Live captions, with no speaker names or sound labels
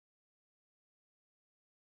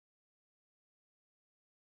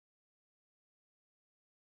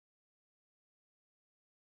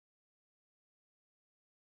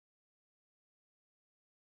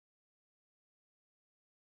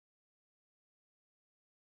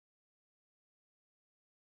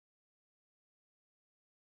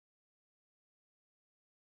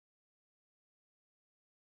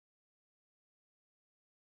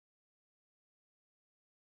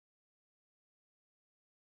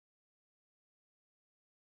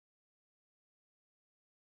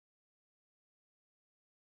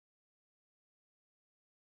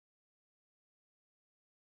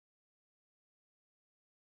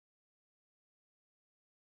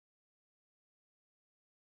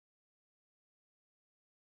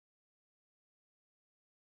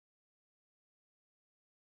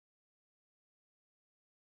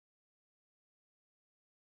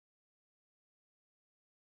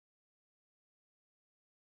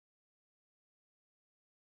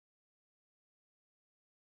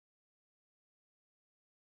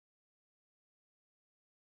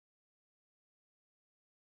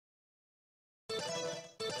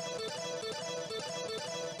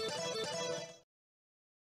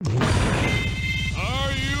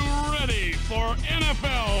Are you ready for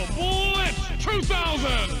NFL Blitz 2000?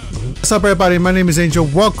 What's up, everybody? My name is Angel.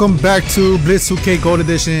 Welcome back to Blitz 2K Gold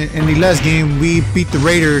Edition. In the last game, we beat the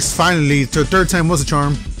Raiders finally. The third time was a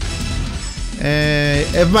charm. And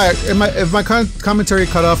if my commentary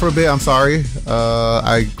cut off for a bit, I'm sorry.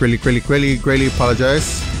 I greatly apologize.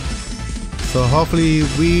 So hopefully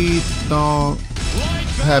we don't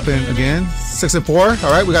happen again. 6-4. All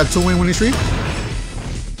right, we got a 2-win winning streak.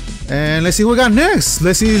 And let's see what we got next.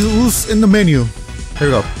 Let's see who's in the menu. Here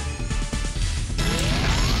we go.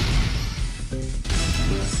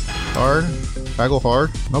 Hard. Gotta go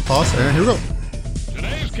hard. No pause. And here we go.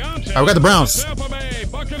 Alright, we got the Browns.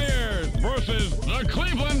 Buccaneers versus the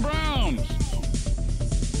Cleveland Browns.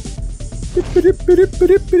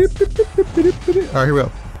 Alright, here we go.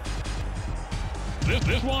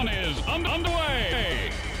 This one is underway.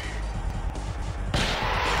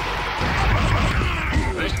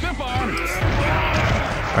 They stiff arm.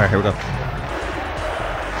 Alright, here we go.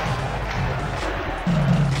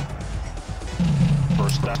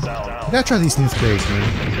 First down. I gotta try these new plays, man.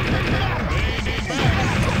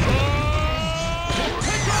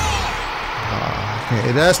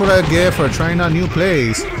 Okay, that's what I get for trying out new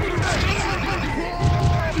plays.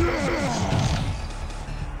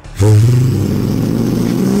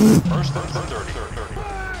 First and 30.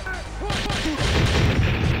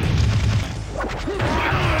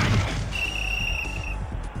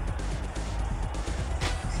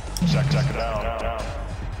 Second down.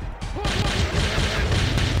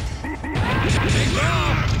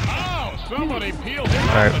 Oh, somebody peeled him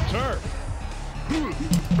off the turf.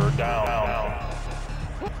 Third down.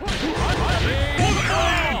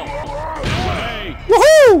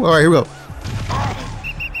 Woohoo! Alright, here we go.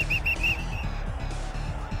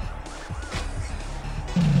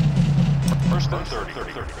 First and 30.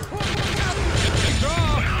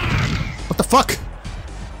 What the fuck?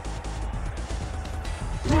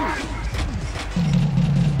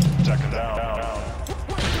 Second down.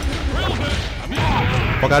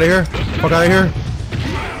 Fuck out of here. Fuck out of here.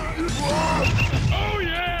 Oh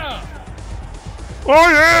yeah! Oh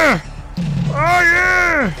yeah! Oh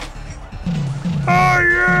yeah! Oh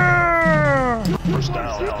yeah! First down.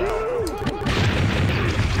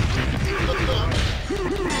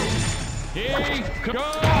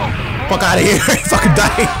 Fuck out of here! Fucking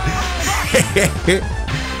die!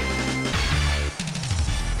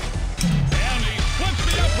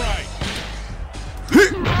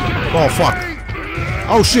 Oh fuck!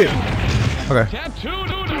 Oh shit! Okay.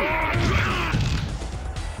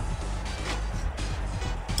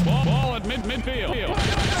 Ball at midfield.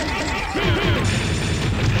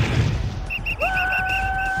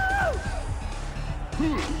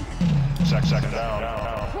 Second down.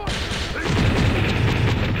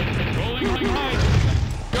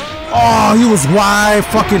 Oh, he was wide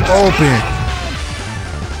fucking open.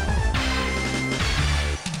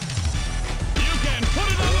 You can put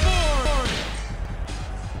it on the board.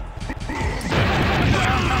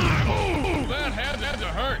 Ooh, that had to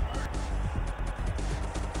hurt.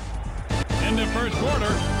 In the first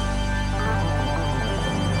quarter.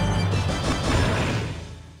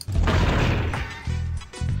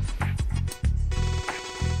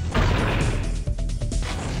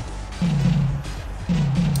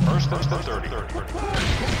 First and 30.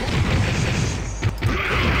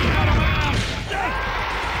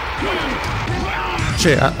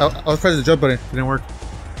 Shit, I was pressing the jump button. It didn't work.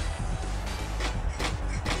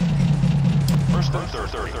 First and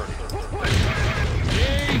 30.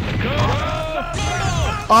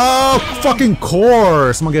 Oh, fucking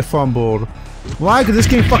course. I'm gonna get fumbled. Why? Because this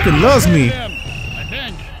game fucking loves me. I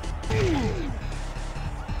think.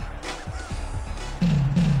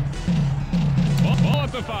 Ball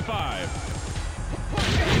at the 5.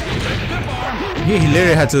 He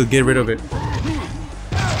literally had to get rid of it. A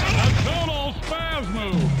total spaz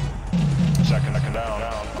move. Second down.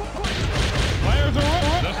 Players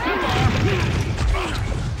are the stiff arm.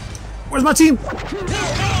 Where's my team?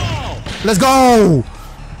 Let's go!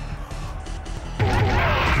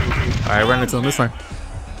 Alright, ran into him this time.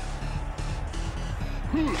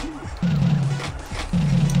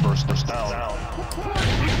 First down.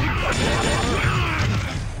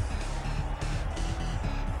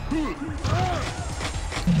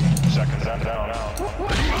 Second down.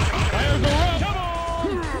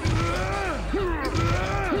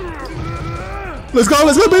 Let's go,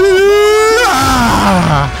 baby!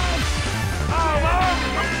 Ah!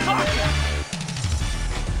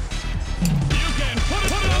 You can put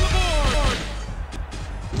it on the board.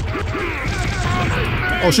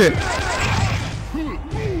 Oh shit!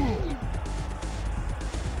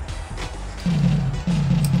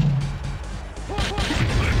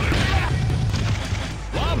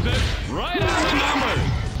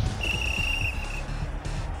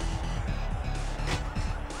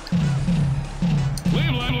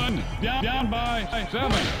 Shit,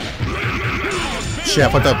 I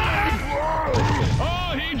fucked up.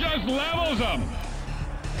 Oh, he just levels him.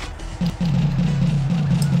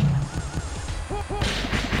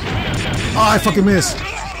 Oh, I fucking missed.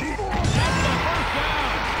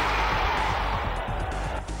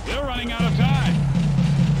 They're running out of time.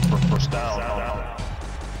 First down.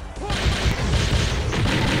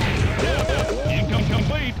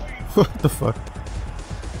 Incomplete. What the fuck?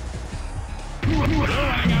 They're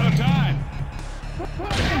running out of time.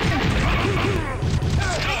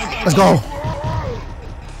 Let's go.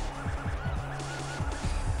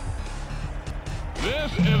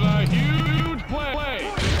 This is a huge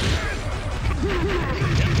play.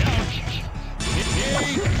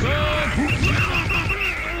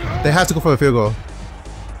 They have to go for the field goal.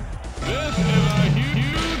 This is a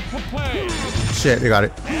huge play. Shit, they got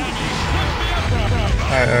it.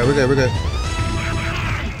 Alright, we're good.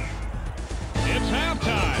 It's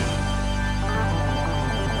halftime.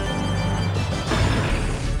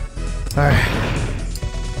 Alright.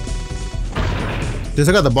 Just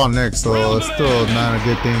I got the ball next, so it's still not a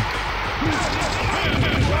good thing.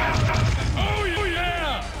 Oh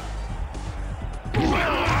yeah!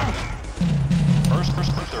 First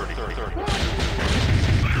 30.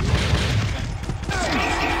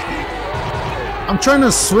 I'm trying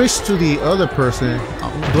to switch to the other person.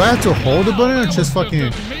 Do I have to hold the button or just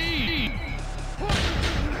fucking...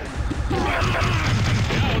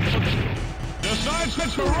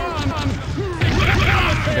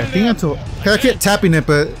 I think I have to... I keep tapping it,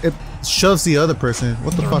 but it shoves the other person.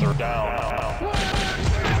 What the fuck?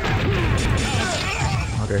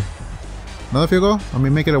 Okay. Another field goal? I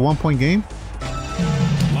mean, make it a 1-point game?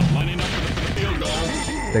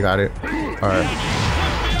 They got it. Alright.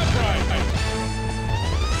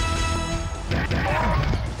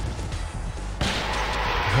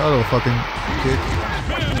 Hello, fucking kid.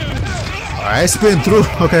 Alright, spin through.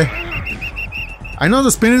 Okay. I know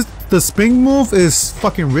the spin move is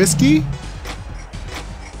fucking risky.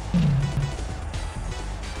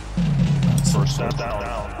 First down.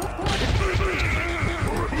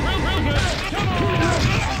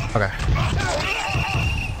 Okay.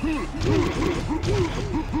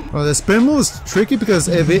 Well, the spin move is tricky because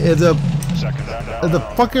if the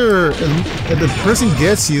person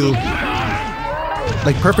gets you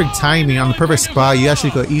like perfect timing on the perfect spot, you actually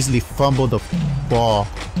could easily fumble the ball.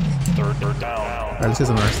 Third down. Alright, let's get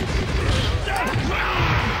some rest.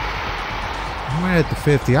 I'm right at the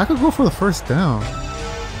 50. I could go for the first down.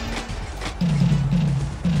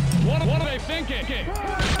 What are they thinking?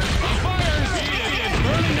 Fires, he is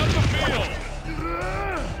burning up the field.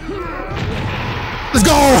 Let's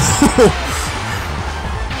go!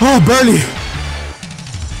 Oh, barely.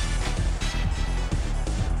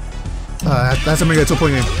 That's gonna make it a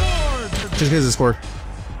 2-point game. Just get the score.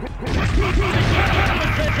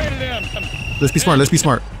 Let's be smart. Let's be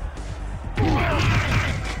smart.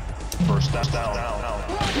 First down.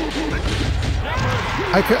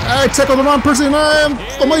 I tackled the wrong person. I'm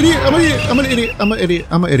an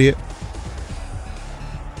idiot.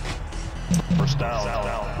 First down.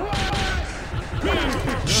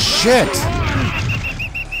 Shit.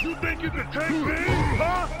 You think you can take me,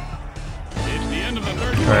 huh? It's the end of the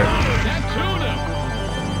third All quarter. right. That tuned him.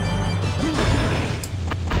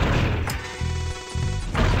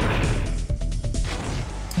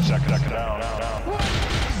 Second down.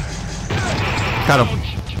 Got him.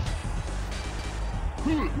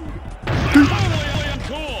 Totally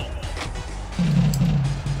uncool.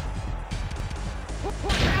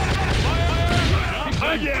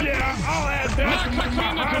 Yeah, I'll add that to my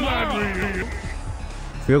highlight reel.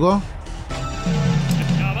 Field goal?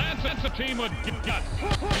 Now that's a team with guts.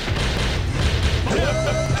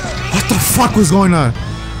 What the fuck was going on?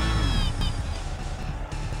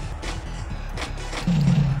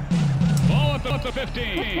 Ball at the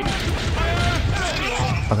 15.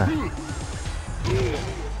 Okay.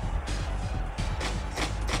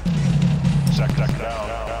 Second down.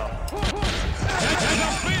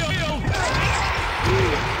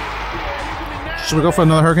 Should we go for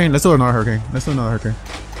another hurricane? Let's do another hurricane.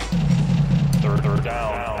 Third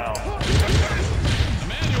down.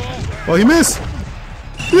 Oh, he missed.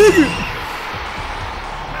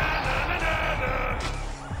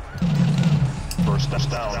 First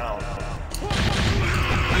down.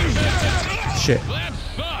 Shit. That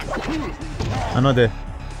sucked. I know that.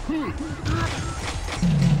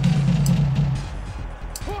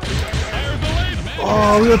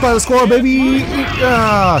 Oh, we got by the score, baby.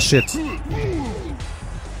 Ah, shit.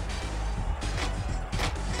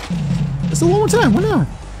 Let's do it one more time. Why not?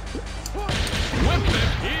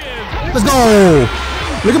 Let's go.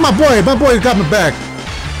 Look at my boy. My boy got me back.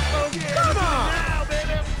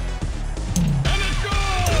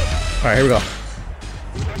 Alright, here we go.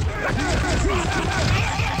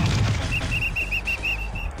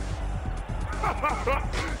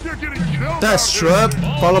 You're getting killed. That shrub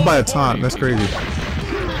followed by a taunt. That's crazy. Good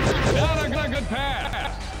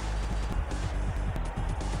pass.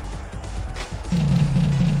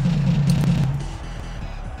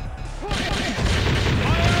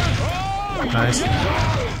 Nice.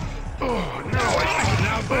 Oh,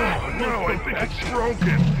 no, I think it's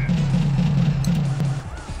broken.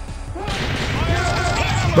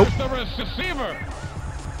 Nope. The receiver.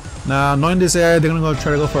 Now, knowing this area, they're gonna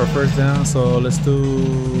try to go for a first down. So let's do.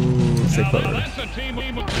 Stay clever.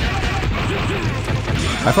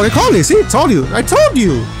 I fucking called it. See, I told you. I told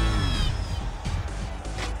you.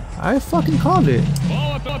 I fucking called it.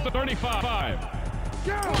 Ball at the 35.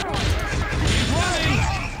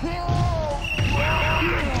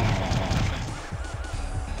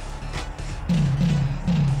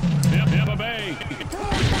 Tampa Bay. In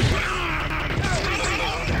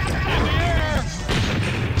the air.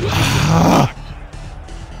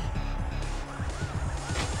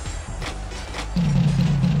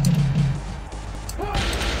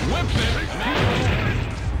 Whips it.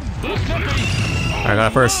 I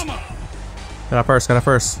got it first. Got it first. Got it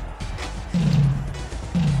first.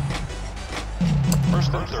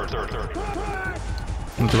 First, third.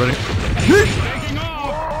 Get ready. Taking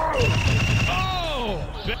off. Oh,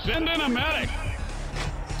 send in a medic.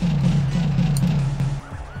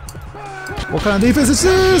 What kind of defense is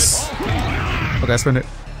this? Okay, spin it.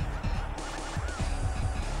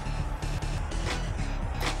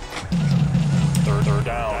 Third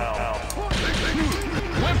down.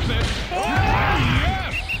 Whips it. Oh,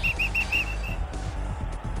 yes.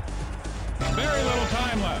 Very little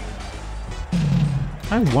time left.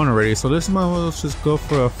 I won already, so this might as well just go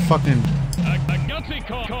for a fucking A gutsy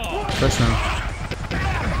call. touchdown.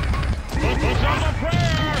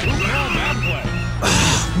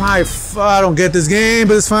 I don't get this game,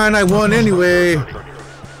 but it's fine. I won anyway.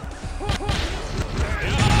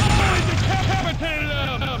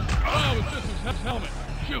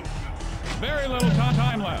 Very little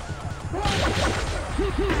time left.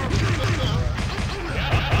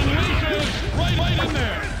 Unleashes right in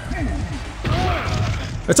there.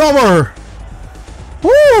 It's over.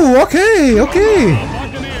 Woo! Okay, okay.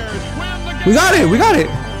 Buccaneers win the game. We got it. We got it.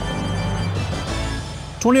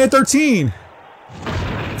 28-13.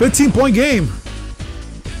 15-point game.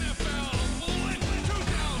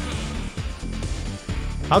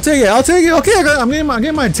 I'll take it. I'll take it. Okay, I'm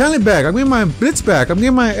getting my talent back. I'm getting my blitz back. I'm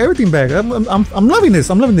getting my everything back. I'm loving this.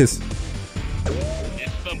 I'm loving this.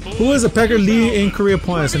 Who is a Packer lead in career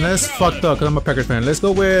points? And that's fucked up because I'm a Packers fan. Let's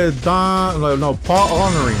go with Paul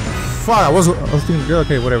Honoring. Fuck, I was thinking,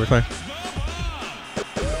 okay, whatever, fine.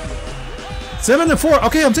 7-4.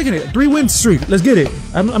 Okay, I'm taking it. 3-win streak. Let's get it.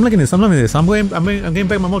 I'm liking this. I'm loving this. I'm getting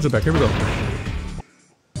back my mojo back. Here we go.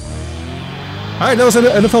 All right, that was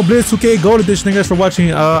NFL Blitz 2K Gold Edition. Thank you guys for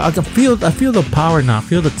watching. I feel the power now. I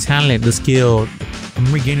feel the talent, the skill.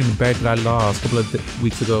 I'm regaining the back that I lost a couple of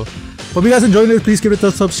weeks ago. Hope you guys enjoyed it. Please give it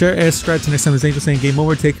a thumbs up, share, and subscribe. Till next time, it's Angel saying game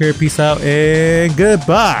over. Take care, peace out, and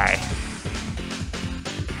goodbye.